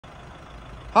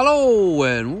Hello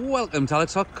and welcome to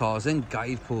Scott Cars and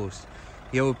Guidepost.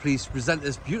 Here we're pleased to present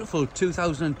this beautiful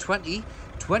 2020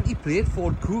 20 plate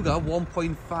Ford Kuga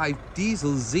 1.5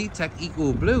 diesel Zetec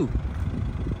EcoBlue.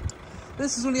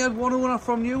 This has only had one owner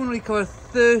from new and only covered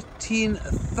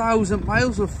 13,000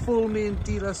 miles with full main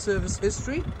dealer service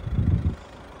history.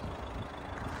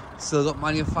 Still got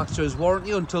manufacturer's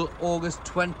warranty until August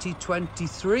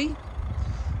 2023.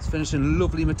 It's finished in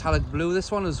lovely metallic blue,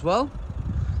 this one as well.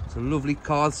 It's a lovely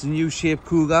car. It's a new shape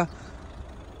Kuga.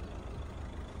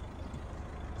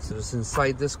 So just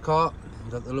inside this car,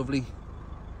 you've got the lovely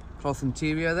cloth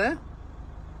interior there.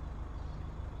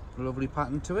 A lovely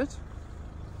pattern to it.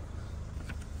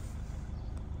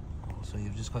 So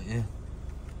you've just got your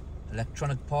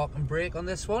electronic park and brake on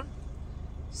this one.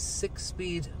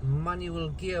 6-speed manual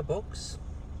gearbox.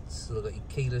 Still got your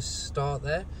keyless start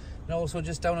there. And also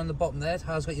just down on the bottom there, it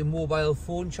has got your mobile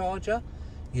phone charger.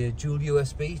 Your dual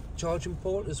USB charging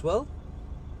port as well.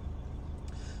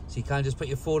 So you can just put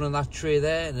your phone on that tray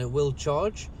there and it will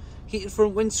charge. Heated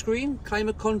front windscreen,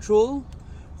 climate control,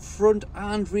 front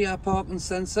and rear parking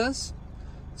sensors.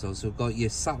 It's also got your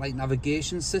satellite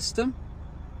navigation system.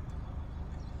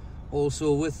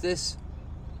 Also with this,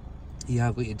 you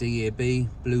have got your DAB,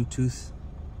 Bluetooth,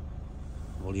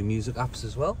 all your music apps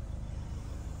as well.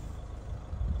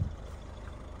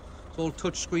 It's all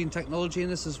touchscreen technology in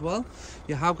this as well.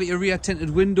 You have got your rear tinted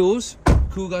windows.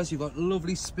 Kugas, you've got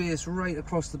lovely space right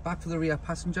across the back for the rear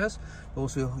passengers.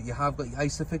 Also, you have got your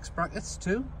Isofix brackets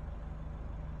too.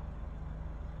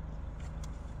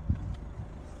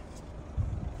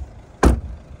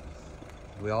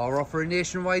 We are offering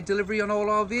nationwide delivery on all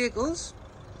our vehicles.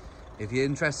 If you're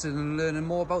interested in learning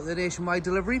more about the nationwide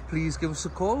delivery, please give us a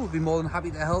call. We'll be more than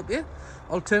happy to help you.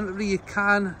 Alternatively, you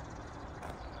can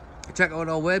check out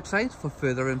our website for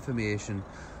further information.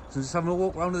 So just having a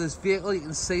walk around with this vehicle, you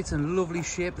can see it's in lovely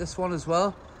shape, this one as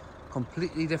well.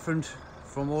 Completely different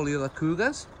from all the other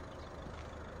Kugas.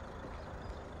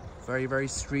 Very, very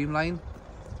streamlined.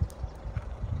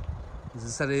 As I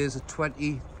said, it is a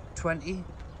 2020.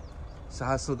 So it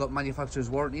has still got manufacturer's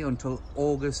warranty until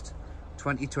August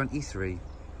 2023. You've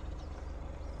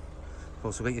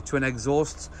also got your twin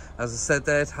exhausts. As I said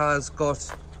there, it has got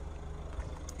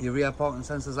your rear parking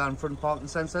sensors and front parking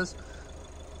sensors.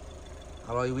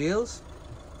 Alloy wheels.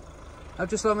 Now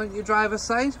just on your driver's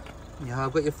side, you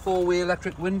have got your 4-way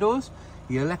electric windows,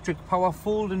 your electric power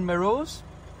folding mirrors.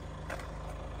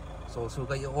 It's also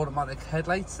got your automatic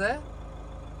headlights there.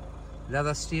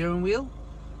 Leather steering wheel,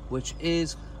 which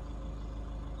is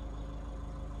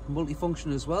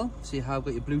multifunction as well. So you have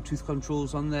got your Bluetooth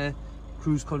controls on there,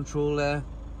 cruise control there.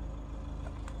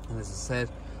 And as I said,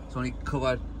 it's only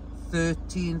covered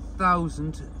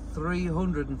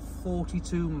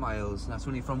 13,342 miles. And that's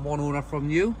only from one owner from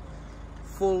new.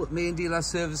 Full main dealer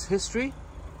service history.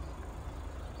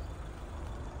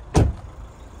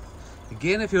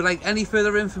 Again, if you'd like any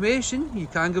further information, you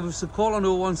can give us a call on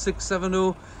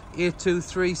 01670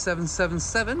 823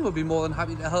 777. We'll be more than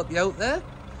happy to help you out there.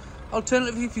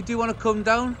 Alternatively, if you do want to come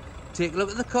down, take a look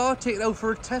at the car, take it out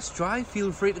for a test drive,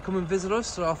 feel free to come and visit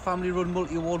us. They're our family-run,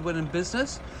 multi-award winning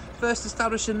business. First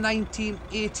established in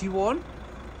 1981.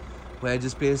 We're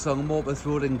just based on Morpeth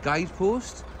Road in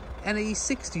Guidepost, NE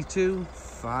 62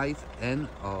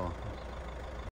 5NR.